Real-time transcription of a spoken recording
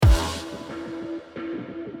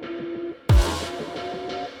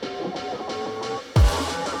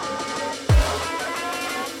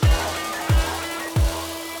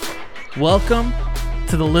Welcome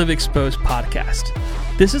to the Live Exposed podcast.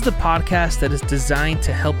 This is the podcast that is designed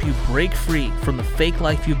to help you break free from the fake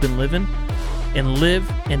life you've been living and live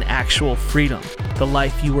in actual freedom, the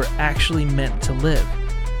life you were actually meant to live.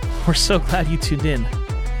 We're so glad you tuned in,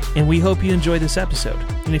 and we hope you enjoy this episode.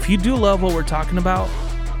 And if you do love what we're talking about,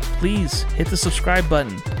 please hit the subscribe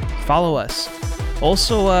button, follow us.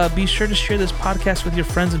 Also, be sure to share this podcast with your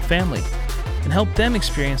friends and family and help them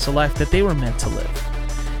experience the life that they were meant to live.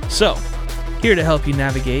 So, here to help you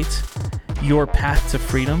navigate your path to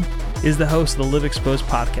freedom is the host of the Live Exposed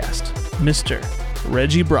podcast, Mr.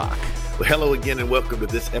 Reggie Brock. Well, hello again and welcome to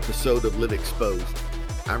this episode of Live Exposed.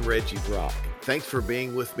 I'm Reggie Brock. Thanks for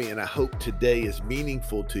being with me, and I hope today is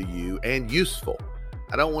meaningful to you and useful.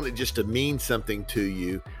 I don't want it just to mean something to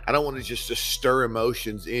you. I don't want it just to stir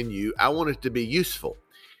emotions in you. I want it to be useful.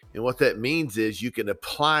 And what that means is you can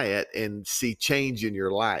apply it and see change in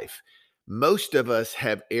your life. Most of us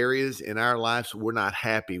have areas in our lives we're not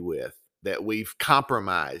happy with, that we've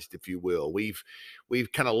compromised, if you will. We've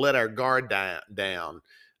kind of let our guard down,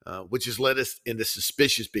 which has led us into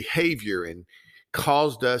suspicious behavior and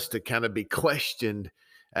caused us to kind of be questioned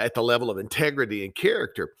at the level of integrity and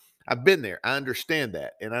character. I've been there. I understand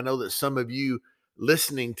that. And I know that some of you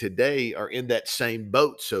listening today are in that same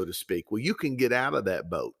boat, so to speak. Well, you can get out of that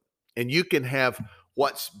boat and you can have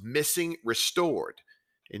what's missing restored.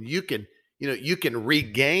 And you can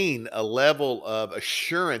regain a level of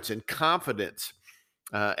assurance and confidence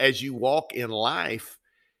as you walk in life,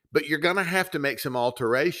 but you're going to have to make some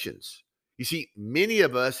alterations. You see, many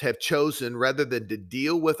of us have chosen, rather than to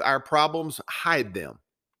deal with our problems, hide them.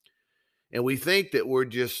 And we think that we're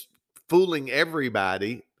just fooling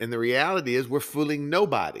everybody. And the reality is we're fooling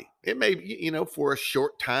nobody. It may, for a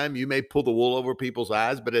short time, you may pull the wool over people's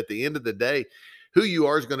eyes, but at the end of the day, who you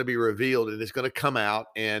are is going to be revealed and it's going to come out.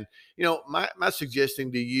 And, my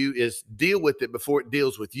suggestion to you is deal with it before it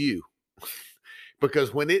deals with you.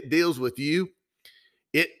 Because when it deals with you,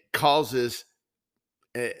 it causes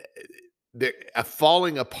a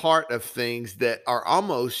falling apart of things that are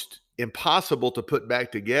almost impossible to put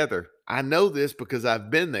back together. I know this because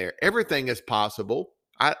I've been there. Everything is possible.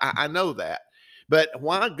 I know that. But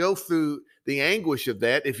why go through the anguish of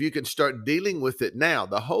that if you can start dealing with it now?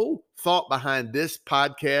 The whole thought behind this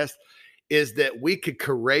podcast is that we could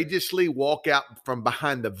courageously walk out from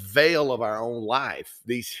behind the veil of our own life,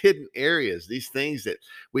 these hidden areas, these things that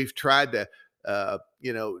we've tried to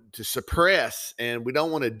suppress and we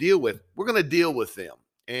don't want to deal with. We're going to deal with them.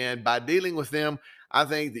 And by dealing with them, I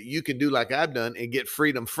think that you can do like I've done and get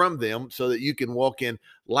freedom from them so that you can walk in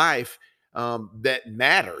life that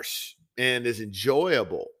matters and is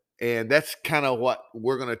enjoyable. And that's kind of what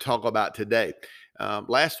we're going to talk about today.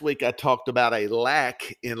 Last week, I talked about a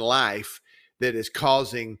lack in life that is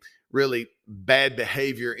causing really bad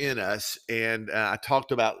behavior in us. And I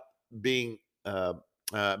talked about having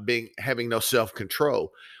no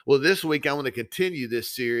self-control. Well, this week, I want to continue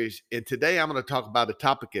this series. And today I'm going to talk about a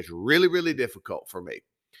topic that's really, really difficult for me.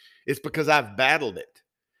 It's because I've battled it.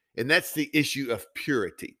 And that's the issue of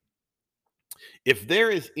purity. If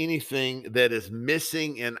there is anything that is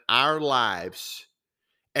missing in our lives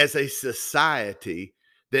as a society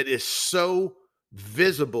that is so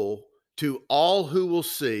visible to all who will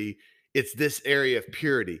see, it's this area of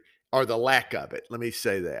purity or the lack of it. Let me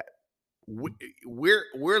say that.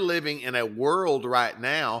 We're living in a world right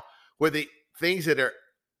now where the things that are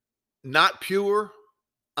not pure,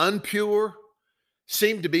 unpure,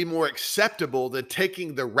 seem to be more acceptable than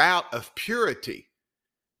taking the route of purity.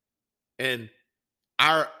 And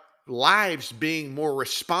our lives being more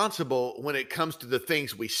responsible when it comes to the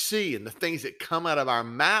things we see and the things that come out of our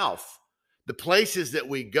mouth, the places that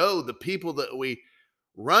we go, the people that we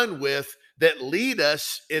run with that lead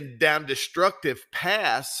us down destructive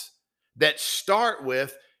paths that start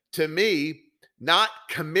with, to me, not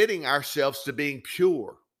committing ourselves to being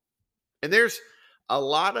pure. And there's a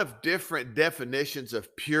lot of different definitions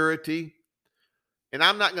of purity. And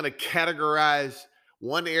I'm not going to categorize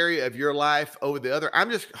one area of your life over the other. I'm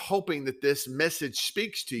just hoping that this message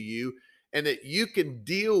speaks to you and that you can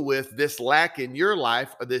deal with this lack in your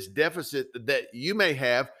life or this deficit that you may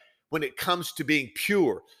have when it comes to being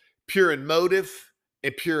pure in motive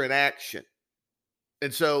and pure in action.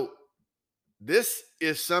 And so this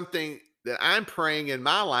is something that I'm praying in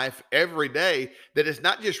my life every day that is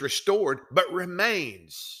not just restored, but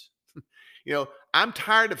remains. I'm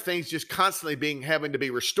tired of things just constantly having to be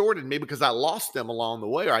restored in me because I lost them along the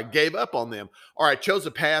way, or I gave up on them, or I chose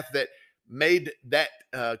a path that made that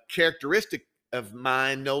characteristic of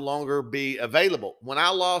mine no longer be available. When I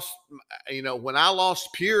lost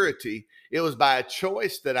purity, it was by a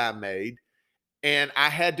choice that I made and I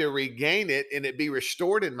had to regain it and it be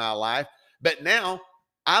restored in my life. But now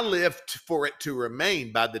I live for it to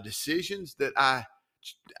remain by the decisions that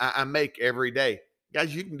I make every day.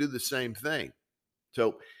 Guys, you can do the same thing.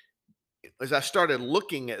 So as I started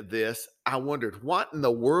looking at this, I wondered what in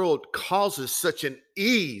the world causes such an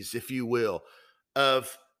ease, if you will,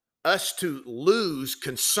 of us to lose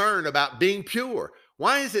concern about being pure.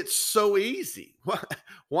 Why is it so easy?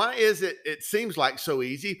 Why is it, it seems like so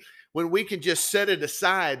easy when we can just set it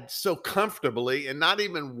aside so comfortably and not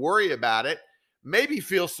even worry about it, maybe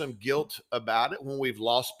feel some guilt about it when we've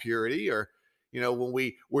lost purity, or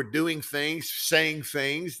when we're doing things, saying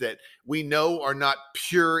things that we know are not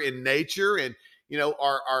pure in nature, and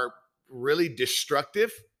are really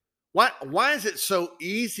destructive. Why is it so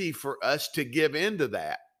easy for us to give into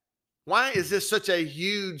that? Why is this such a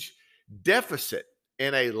huge deficit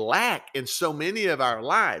and a lack in so many of our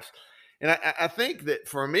lives? And I think that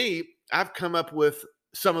for me, I've come up with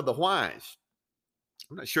some of the whys.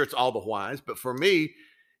 I'm not sure it's all the whys, but for me,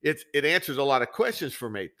 it answers a lot of questions for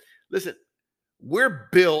me. Listen, we're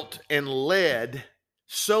built and led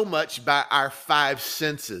so much by our five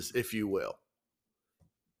senses, if you will: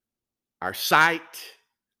 our sight,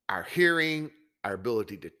 our hearing, our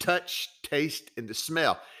ability to touch, taste, and to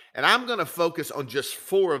smell. And I'm going to focus on just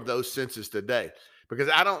four of those senses today, because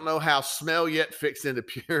I don't know how smell yet fits into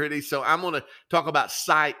purity. So I'm going to talk about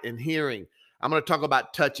sight and hearing. I'm going to talk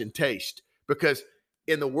about touch and taste, because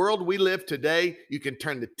in the world we live today, you can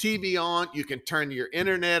turn the TV on, you can turn your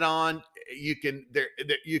internet on,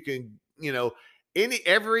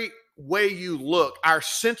 every way you look, our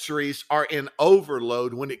sensories are in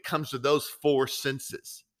overload when it comes to those four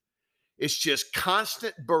senses. It's just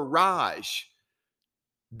constant barrage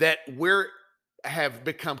that have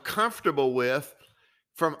become comfortable with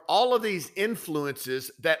from all of these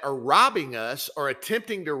influences that are robbing us or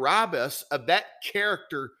attempting to rob us of that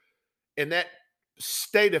character and that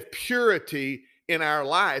state of purity in our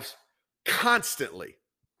lives constantly.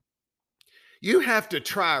 You have to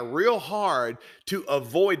try real hard to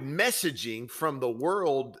avoid messaging from the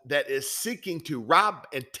world that is seeking to rob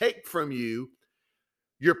and take from you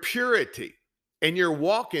your purity and your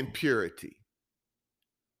walk in purity.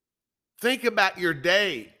 Think about your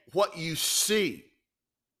day, what you see,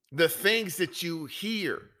 the things that you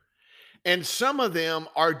hear. And some of them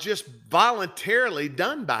are just voluntarily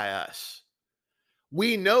done by us.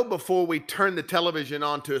 We know before we turn the television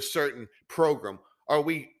on to a certain program, or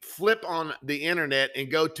we flip on the internet and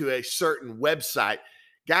go to a certain website.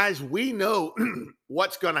 Guys, we know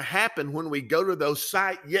what's going to happen when we go to those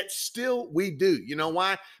sites, yet still we do. You know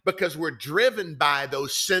why? Because we're driven by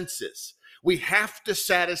those senses. We have to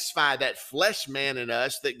satisfy that flesh man in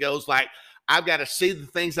us that goes like, I've got to see the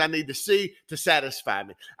things I need to see to satisfy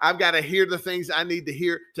me. I've got to hear the things I need to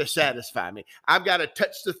hear to satisfy me. I've got to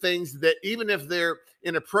touch the things that, even if they're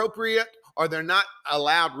inappropriate or they're not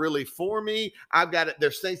allowed really for me,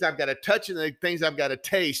 there's things I've got to touch and the things I've got to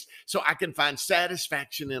taste so I can find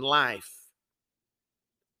satisfaction in life.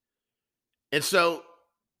 And so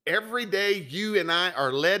every day you and I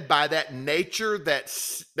are led by that nature, that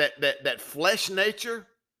flesh nature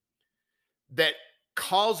that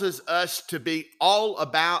causes us to be all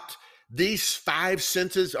about these five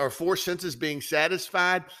senses or four senses being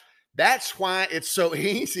satisfied. That's why it's so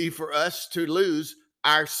easy for us to lose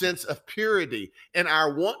our sense of purity and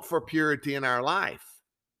our want for purity in our life.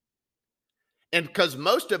 And because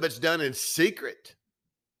most of it's done in secret,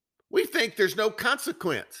 we think there's no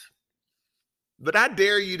consequence. But I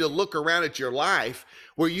dare you to look around at your life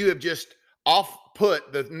where you have just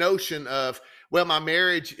off-put the notion of, well, my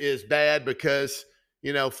marriage is bad because,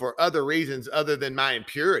 for other reasons other than my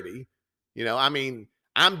impurity.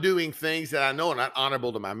 I'm doing things that I know are not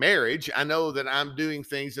honorable to my marriage. I know that I'm doing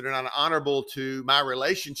things that are not honorable to my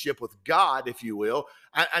relationship with God, if you will.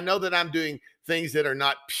 I know that I'm doing things that are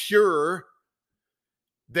not pure.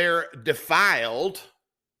 They're defiled.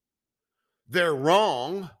 They're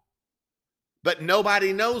wrong, but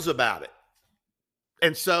nobody knows about it.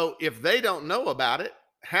 And so if they don't know about it,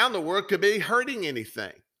 how in the world could be hurting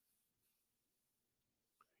anything?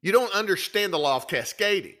 You don't understand the law of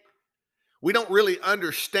cascading. We don't really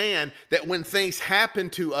understand that when things happen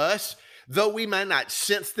to us, though we might not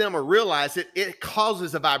sense them or realize it, it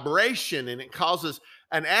causes a vibration and it causes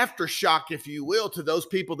an aftershock, if you will, to those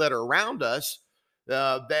people that are around us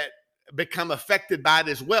that become affected by it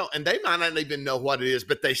as well. And they might not even know what it is,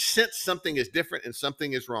 but they sense something is different and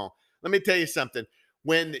something is wrong. Let me tell you something.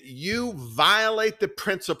 When you violate the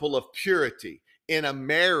principle of purity in a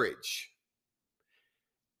marriage,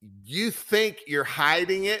 you think you're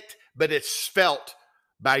hiding it, but it's felt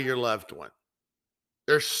by your loved one.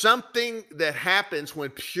 There's something that happens when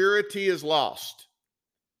purity is lost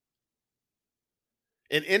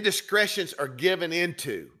and indiscretions are given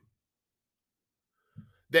into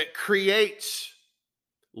that creates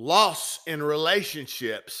loss in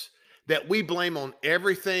relationships that we blame on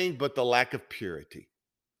everything but the lack of purity.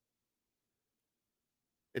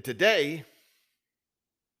 And today,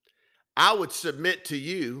 I would submit to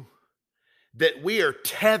you that we are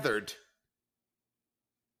tethered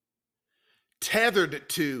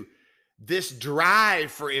to this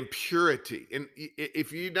drive for impurity. And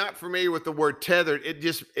if you're not familiar with the word tethered,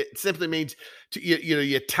 it simply means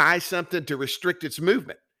you tie something to restrict its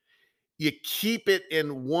movement. You keep it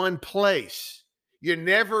in one place. You're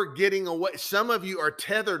never getting away. Some of you are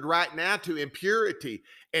tethered right now to impurity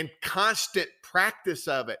and constant practice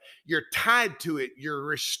of it. You're tied to it. You're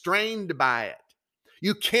restrained by it.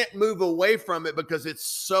 You can't move away from it because it's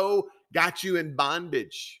so got you in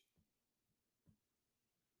bondage.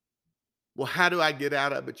 Well, how do I get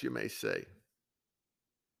out of it, you may say?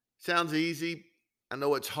 Sounds easy. I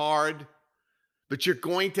know it's hard, but you're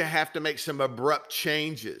going to have to make some abrupt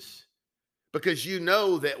changes because you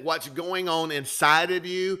know that what's going on inside of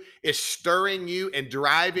you is stirring you and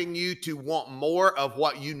driving you to want more of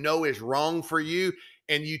what you know is wrong for you.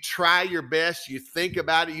 And you try your best. You think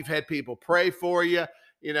about it. You've had people pray for you,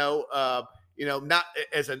 not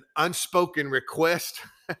as an unspoken request,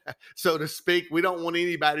 so to speak. We don't want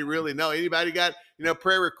anybody really know. Anybody got,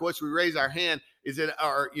 prayer requests? We raise our hand. We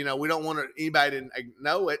don't want anybody to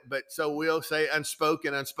know it, but so we'll say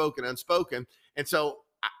unspoken. And so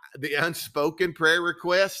the unspoken prayer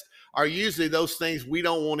requests are usually those things we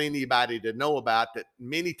don't want anybody to know about that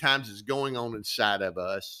many times is going on inside of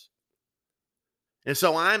us. And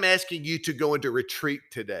so I'm asking you to go into retreat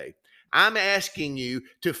today. I'm asking you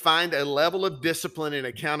to find a level of discipline and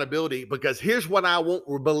accountability because here's what I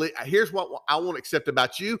won't accept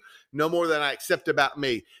about you, no more than I accept about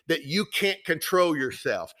me, that you can't control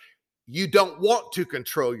yourself. You don't want to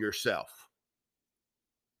control yourself.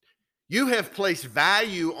 You have placed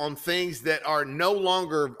value on things that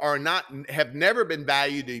have never been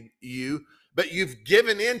valued to you, but you've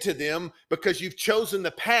given into them because you've chosen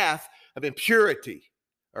the path of impurity,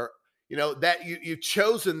 or that you've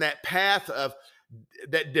chosen that path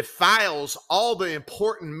that defiles all the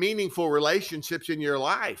important, meaningful relationships in your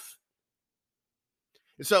life.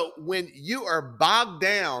 And so when you are bogged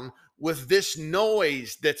down with this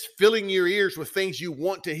noise that's filling your ears with things you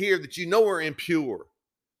want to hear that you know are impure,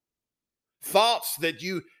 thoughts that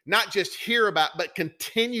you not just hear about, but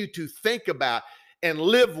continue to think about and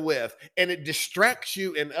live with, and it distracts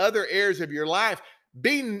you in other areas of your life,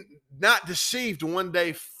 be not deceived one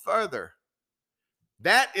day further.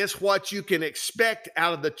 That is what you can expect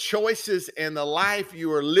out of the choices and the life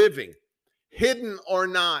you are living, hidden or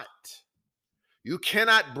not. You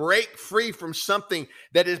cannot break free from something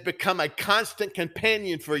that has become a constant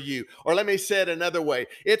companion for you. Or let me say it another way.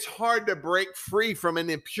 It's hard to break free from an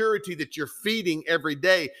impurity that you're feeding every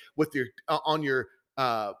day with on your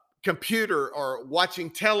computer or watching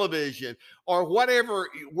television or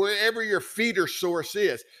wherever your feeder source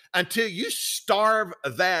is. Until you starve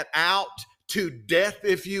that out to death,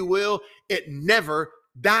 if you will, it never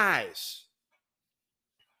dies.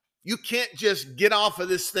 You can't just get off of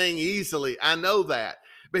this thing easily. I know that.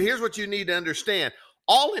 But here's what you need to understand.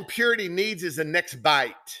 All impurity needs is a next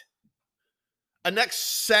bite, a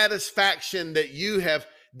next satisfaction that you have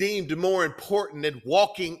deemed more important than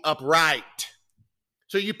walking upright.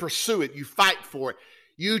 So you pursue it. You fight for it.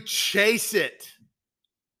 You chase it.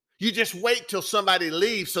 You just wait till somebody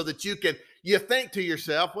leaves so that you think to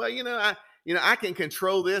yourself, well, I can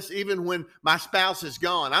control this even when my spouse is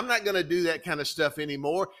gone. I'm not going to do that kind of stuff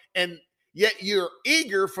anymore. And yet you're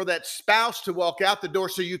eager for that spouse to walk out the door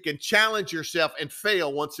so you can challenge yourself and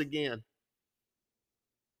fail once again.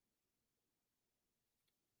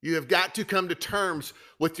 You have got to come to terms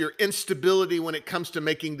with your instability when it comes to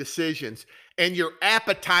making decisions and your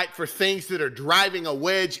appetite for things that are driving a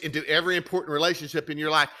wedge into every important relationship in your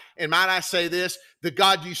life. And might I say this, the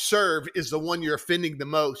God you serve is the one you're offending the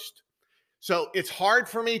most. So it's hard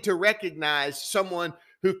for me to recognize someone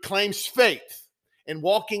who claims faith and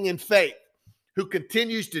walking in faith, who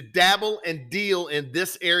continues to dabble and deal in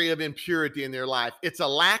this area of impurity in their life. It's a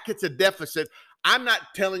lack, it's a deficit. I'm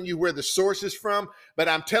not telling you where the source is from, but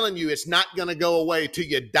I'm telling you it's not going to go away till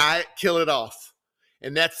you diet, kill it off.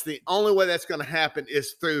 And that's the only way that's going to happen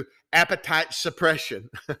is through appetite suppression.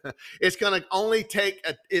 It's going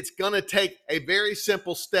to take a very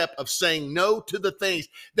simple step of saying no to the things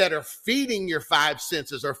that are feeding your five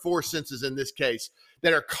senses, or four senses in this case,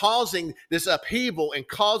 that are causing this upheaval and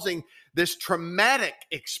causing this traumatic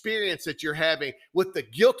experience that you're having with the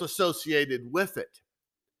guilt associated with it.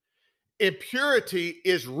 Impurity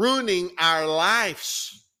is ruining our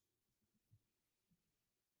lives.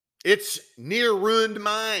 It's near ruined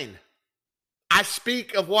mine. I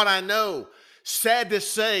speak of what I know. Sad to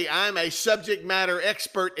say, I'm a subject matter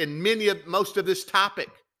expert in most of this topic.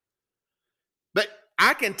 But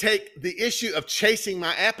I can take the issue of chasing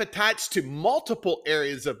my appetites to multiple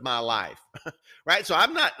areas of my life, right? So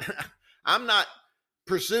I'm not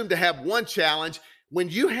presumed to have one challenge. When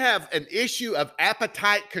you have an issue of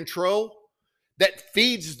appetite control that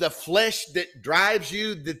feeds the flesh, that drives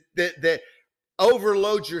you, that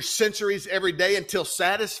overloads your sensories every day until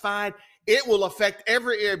satisfied, it will affect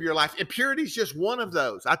every area of your life. Impurity is just one of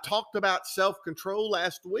those. I talked about self-control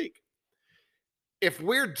last week. If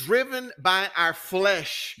we're driven by our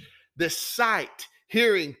flesh, the sight,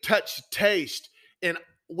 hearing, touch, taste, and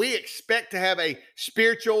we expect to have a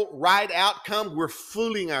spiritual right outcome, we're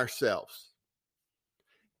fooling ourselves.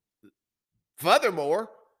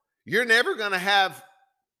 Furthermore, you're never going to have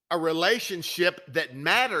a relationship that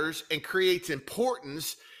matters and creates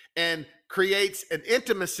importance and creates an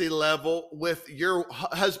intimacy level with your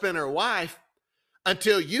husband or wife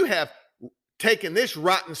until you have taken this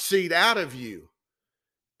rotten seed out of you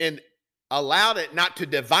and allowed it not to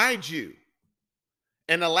divide you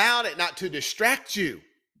and allowed it not to distract you.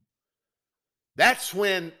 That's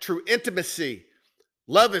when true intimacy,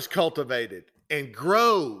 love is cultivated and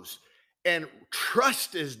grows and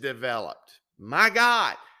trust is developed. My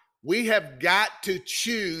God, we have got to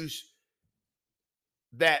choose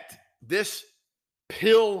that this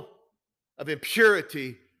pill of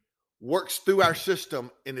impurity works through our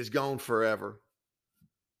system and is gone forever.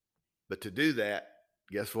 But to do that,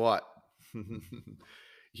 guess what?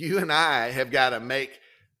 You and I have got to make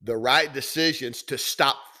the right decisions to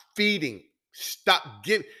stop feeding, stop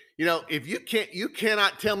giving. If you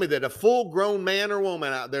cannot tell me that a full-grown man or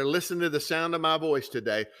woman out there listening to the sound of my voice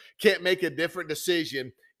today can't make a different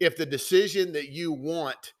decision if the decision that you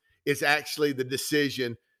want is actually the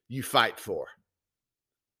decision you fight for.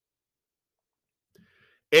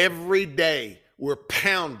 Every day we're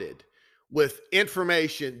pounded with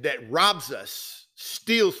information that robs us,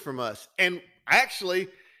 steals from us, and actually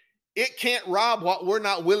it can't rob what we're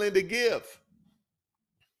not willing to give.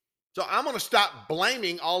 So I'm going to stop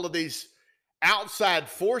blaming all of these outside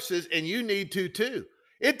forces, and you need to too.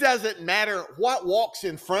 It doesn't matter what walks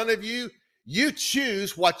in front of you. You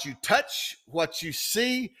choose what you touch, what you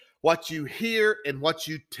see, what you hear, and what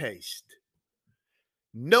you taste.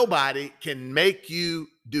 Nobody can make you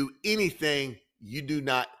do anything you do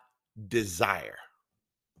not desire.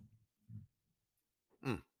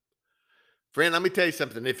 Friend, let me tell you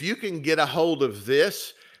something. If you can get a hold of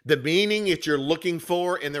this, the meaning that you're looking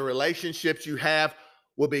for in the relationships you have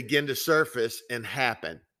will begin to surface and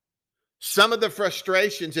happen. Some of the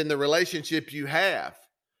frustrations in the relationship you have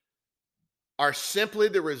are simply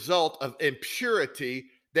the result of impurity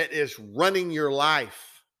that is running your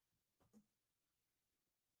life.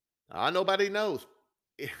 Nobody knows.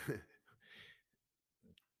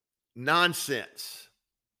 Nonsense.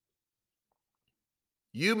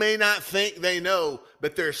 You may not think they know,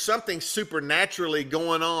 but there's something supernaturally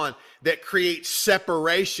going on that creates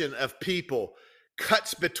separation of people,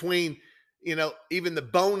 cuts between, even the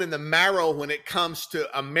bone and the marrow when it comes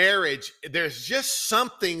to a marriage. There's just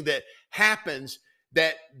something that happens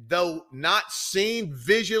that, though not seen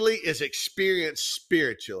visually, is experienced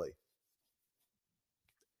spiritually.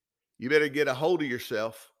 You better get a hold of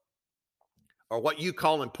yourself, or what you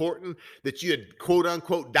call important, that you'd quote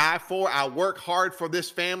unquote die for. I work hard for this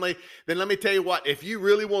family. Then let me tell you what, if you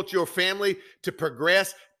really want your family to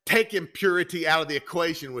progress, take impurity out of the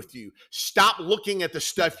equation with you. Stop looking at the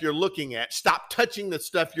stuff you're looking at. Stop touching the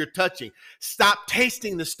stuff you're touching. Stop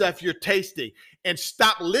tasting the stuff you're tasting. And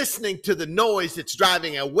stop listening to the noise that's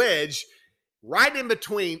driving a wedge right in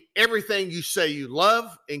between everything you say you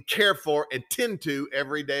love and care for and tend to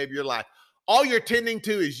every day of your life. All you're tending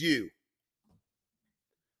to is you.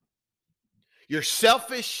 You're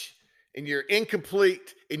selfish and you're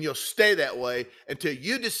incomplete, and you'll stay that way until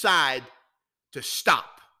you decide to stop.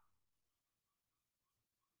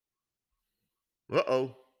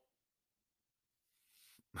 Uh-oh.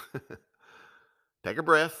 Take a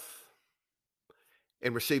breath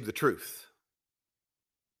and receive the truth.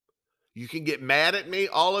 You can get mad at me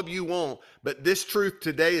all of you want, but this truth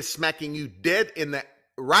today is smacking you dead in the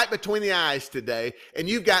right between the eyes today, and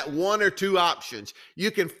you've got one or two options.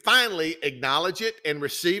 You can finally acknowledge it and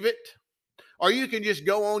receive it, or you can just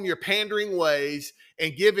go on your pandering ways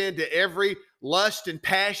and give in to every lust and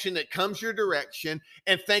passion that comes your direction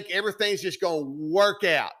and think everything's just going to work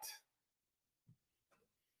out.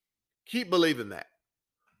 Keep believing that.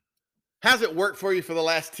 How's it worked for you for the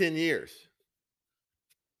last 10 years?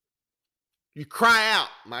 You cry out,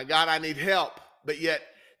 my God, I need help. But yet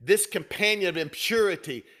this companion of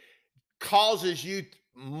impurity causes you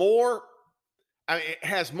more, it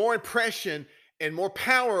has more impression and more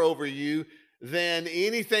power over you than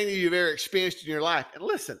anything that you've ever experienced in your life. And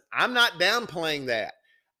listen, I'm not downplaying that.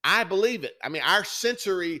 I believe it. I mean, our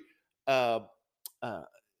sensory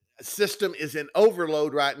system is in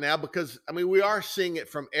overload right now because, we are seeing it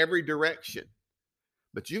from every direction.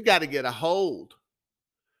 But you've got to get a hold.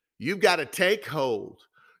 You've got to take hold.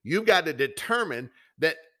 You've got to determine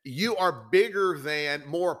that you are bigger than,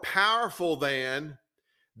 more powerful than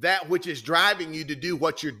that which is driving you to do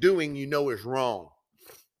what you're doing you know is wrong.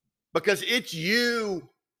 Because it's you,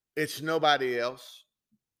 it's nobody else.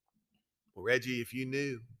 Well, Reggie, if you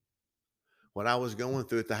knew what I was going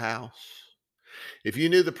through at the house, if you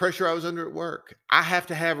knew the pressure I was under at work, I have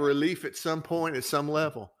to have relief at some point, at some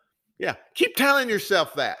level. Yeah, keep telling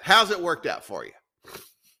yourself that. How's it worked out for you?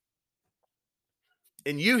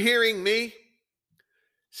 And you hearing me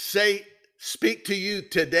speak to you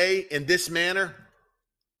today in this manner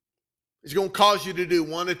is going to cause you to do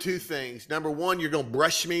one of two things. Number one, you're going to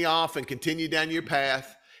brush me off and continue down your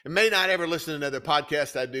path and may not ever listen to another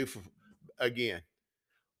podcast I do again.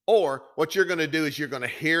 Or what you're going to do is you're going to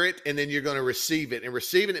hear it and then you're going to receive it. And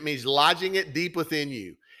receiving it means lodging it deep within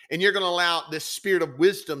you. And you're going to allow this spirit of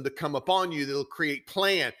wisdom to come upon you that will create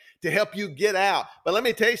plan to help you get out. But let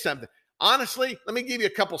me tell you something. Honestly, let me give you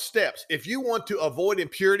a couple steps. If you want to avoid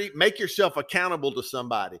impurity, make yourself accountable to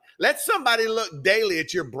somebody. Let somebody look daily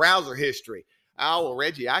at your browser history. Oh, well,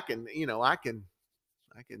 Reggie, I can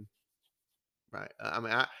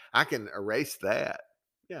erase that.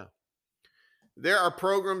 Yeah. There are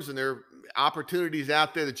programs and there are opportunities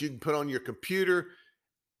out there that you can put on your computer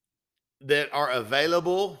that are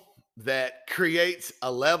available that creates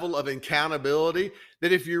a level of accountability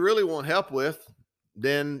that if you really want help with,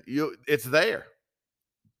 then it's there.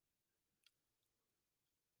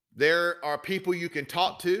 There are people you can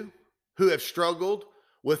talk to who have struggled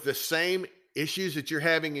with the same issues that you're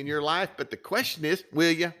having in your life. But the question is,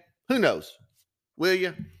 will you? Who knows? Will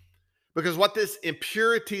you? Because what these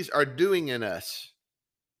impurities are doing in us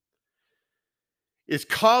is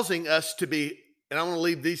causing us to be, and I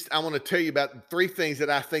want to tell you about three things that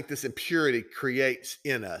I think this impurity creates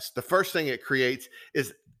in us. The first thing it creates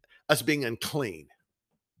is us being unclean.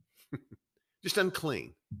 Just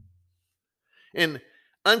unclean. And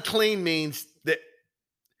unclean means that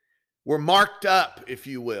we're marked up, if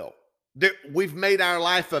you will. We've made our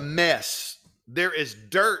life a mess. There is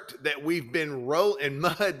dirt that we've been and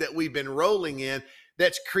mud that we've been rolling in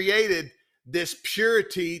that's created this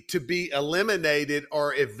purity to be eliminated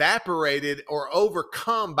or evaporated or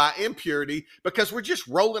overcome by impurity because we're just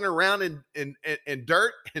rolling around in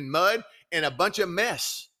dirt and mud and a bunch of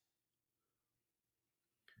mess.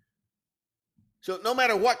 So no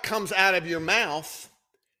matter what comes out of your mouth,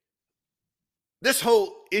 this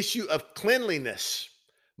whole issue of cleanliness,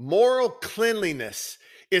 moral cleanliness,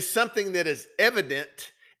 is something that is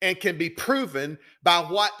evident and can be proven by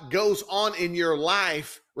what goes on in your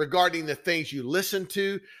life regarding the things you listen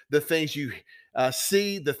to, the things you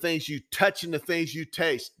see, the things you touch, and the things you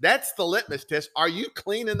taste. That's the litmus test. Are you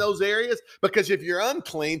clean in those areas? Because if you're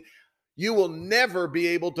unclean, you will never be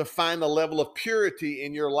able to find the level of purity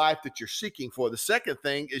in your life that you're seeking for. The second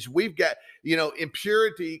thing is we've got,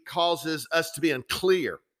 impurity causes us to be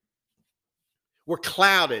unclear. We're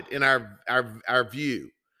clouded in our view.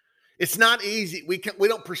 It's not easy. We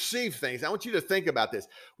don't perceive things. I want you to think about this.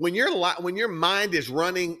 When your mind is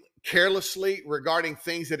running carelessly regarding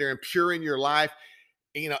things that are impure in your life,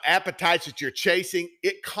 appetites that you're chasing,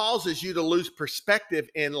 it causes you to lose perspective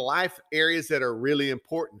in life areas that are really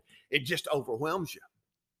important. It just overwhelms you.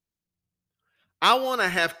 I want to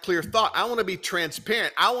have clear thought. I want to be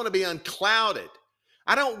transparent. I want to be unclouded.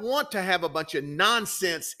 I don't want to have a bunch of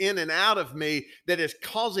nonsense in and out of me that is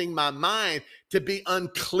causing my mind to be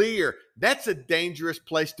unclear. That's a dangerous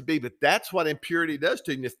place to be, but that's what impurity does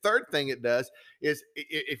to you. And the third thing it does is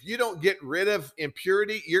if you don't get rid of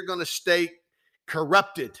impurity, you're going to stay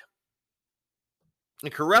corrupted.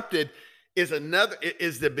 And corrupted is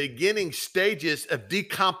the beginning stages of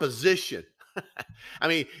decomposition. I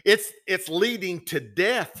mean, it's leading to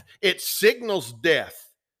death. It signals death.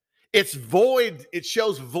 It's void. It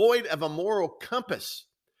shows void of a moral compass.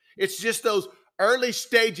 It's just those early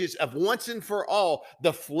stages of once and for all,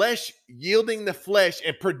 the flesh yielding the flesh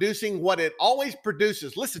and producing what it always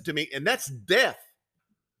produces. Listen to me, and that's death.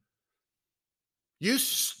 You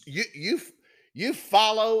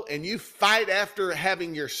follow and you fight after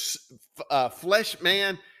having your flesh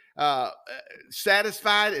man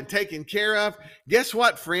satisfied and taken care of. Guess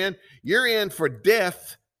what, friend? You're in for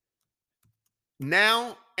death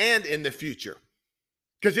now and in the future,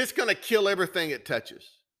 because it's going to kill everything it touches.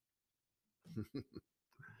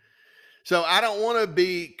 So I don't want to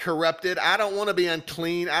be corrupted. I don't want to be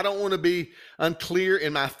unclean. I don't want to be unclear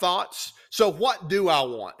in my thoughts. So what do I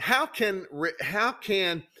want? How can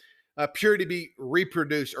purity be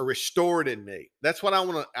reproduced or restored in me? That's what I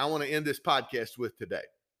want to end this podcast with today.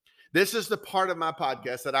 This is the part of my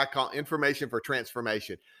podcast that I call Information for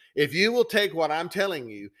Transformation. If you will take what I'm telling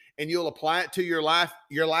you and you'll apply it to your life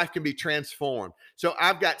can be transformed. So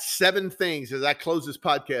I've got 7 things as I close this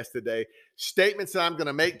podcast today, statements that I'm going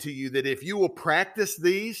to make to you that if you will practice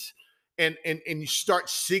these and you start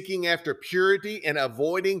seeking after purity and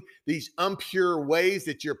avoiding these impure ways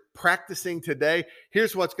that you're practicing today,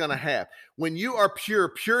 here's what's going to happen. When you are pure,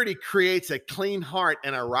 purity creates a clean heart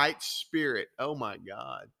and a right spirit. Oh my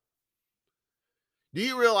God. Do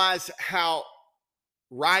you realize how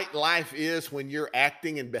right life is when you're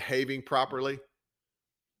acting and behaving properly?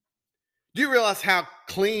 Do you realize how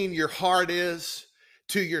clean your heart is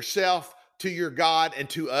to yourself, to your God, and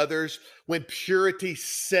to others when purity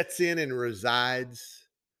sets in and resides?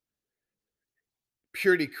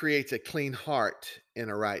 Purity creates a clean heart and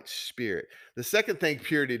a right spirit. The second thing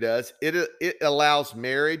purity does, it allows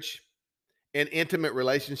marriage and intimate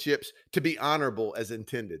relationships to be honorable as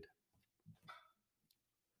intended.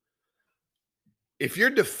 If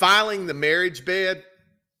you're defiling the marriage bed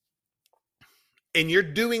and you're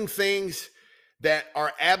doing things that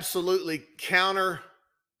are absolutely counter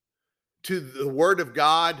to the word of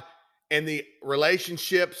God and the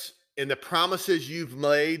relationships and the promises you've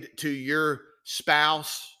made to your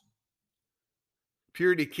spouse,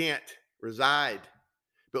 purity can't reside.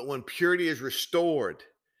 But when purity is restored,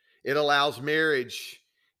 it allows marriage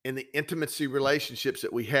and the intimacy relationships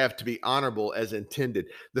that we have to be honorable as intended.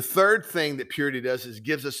 The third thing that purity does is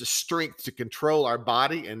gives us the strength to control our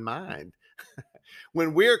body and mind.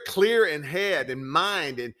 When we're clear in head and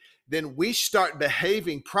mind, and then we start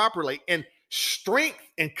behaving properly, and strength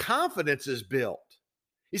and confidence is built.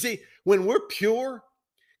 You see, when we're pure,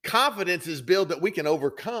 confidence is built that we can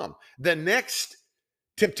overcome the next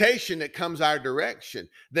temptation that comes our direction.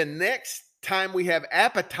 The next time we have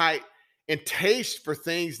appetite and taste for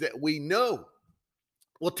things that we know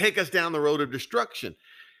will take us down the road of destruction.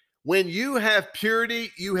 When you have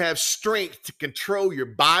purity, you have strength to control your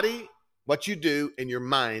body, what you do, and your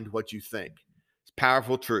mind, what you think. It's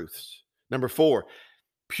powerful truths. Number 4,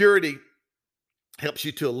 purity helps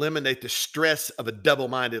you to eliminate the stress of a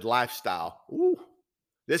double-minded lifestyle. Ooh,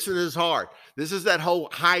 this is hard. This is that whole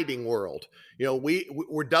hiding world. You know,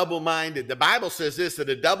 we're double-minded. The Bible says this, that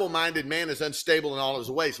a double-minded man is unstable in all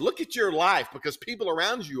his ways. Look at your life, because people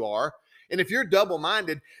around you are. And if you're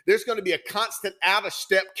double-minded, there's going to be a constant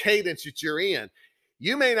out-of-step cadence that you're in.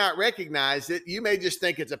 You may not recognize it. You may just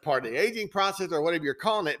think it's a part of the aging process or whatever you're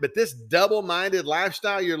calling it. But this double-minded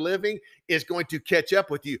lifestyle you're living is going to catch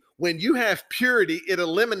up with you. When you have purity, it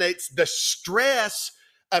eliminates the stress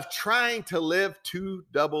of trying to live 2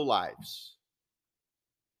 double lives.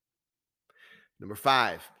 Number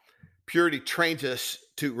 5, purity trains us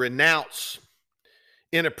to renounce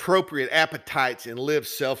inappropriate appetites and live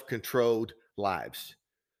self-controlled lives.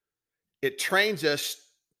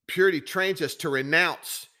 Purity trains us to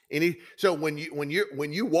renounce any. So when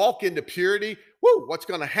you walk into purity, what's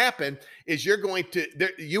going to happen is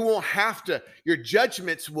you won't have to. Your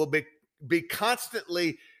judgments will be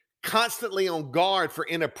constantly on guard for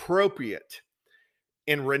inappropriate,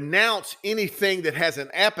 and renounce anything that has an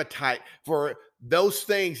appetite for those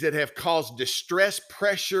things that have caused distress,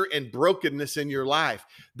 pressure, and brokenness in your life.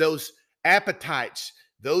 Those appetites,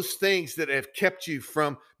 those things that have kept you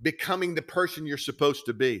from becoming the person you're supposed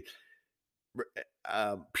to be.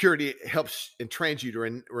 Purity helps and trains you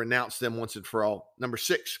to renounce them once and for all. Number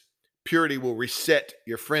 6, purity will reset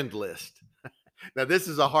your friend list. Now, this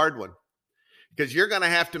is a hard one, because you're going to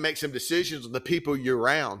have to make some decisions on the people you're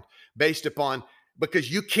around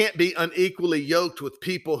because you can't be unequally yoked with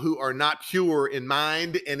people who are not pure in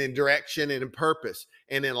mind and in direction and in purpose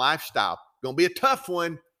and in lifestyle. Going to be a tough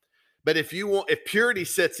one, but if purity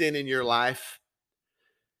sets in your life,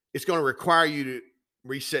 it's going to require you to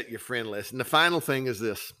reset your friend list. And the final thing is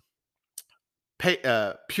this: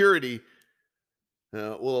 purity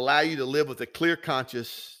will allow you to live with a clear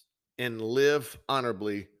conscience and live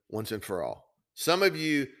honorably once and for all. Some of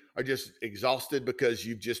you are just exhausted because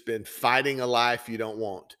you've just been fighting a life you don't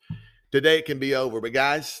want. Today it can be over. But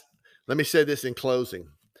guys, let me say this in closing.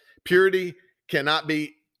 Purity cannot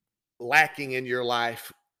be lacking in your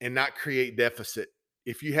life and not create deficit.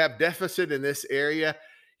 If you have deficit in this area,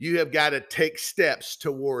 you have got to take steps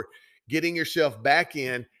toward getting yourself back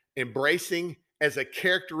in, embracing as a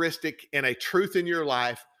characteristic and a truth in your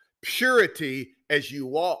life, purity as you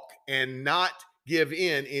walk, and not give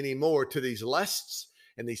in anymore to these lusts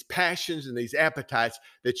and these passions and these appetites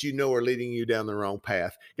that you know are leading you down the wrong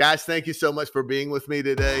path. Guys, thank you so much for being with me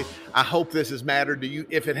today. I hope this has mattered to you.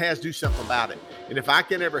 If it has, do something about it. And if I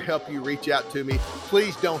can ever help you, reach out to me.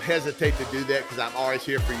 Please don't hesitate to do that, because I'm always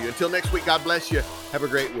here for you. Until next week, God bless you. Have a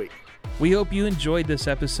great week. We hope you enjoyed this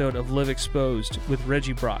episode of Live Exposed with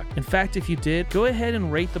Reggie Brock. In fact, if you did, go ahead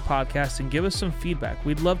and rate the podcast and give us some feedback.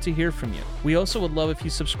 We'd love to hear from you. We also would love if you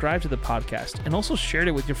subscribe to the podcast and also shared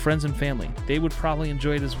it with your friends and family. They would probably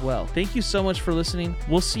enjoy it as well. Thank you so much for listening.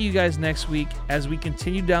 We'll see you guys next week as we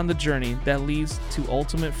continue down the journey that leads to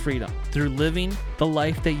ultimate freedom through living the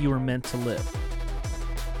life that you were meant to live.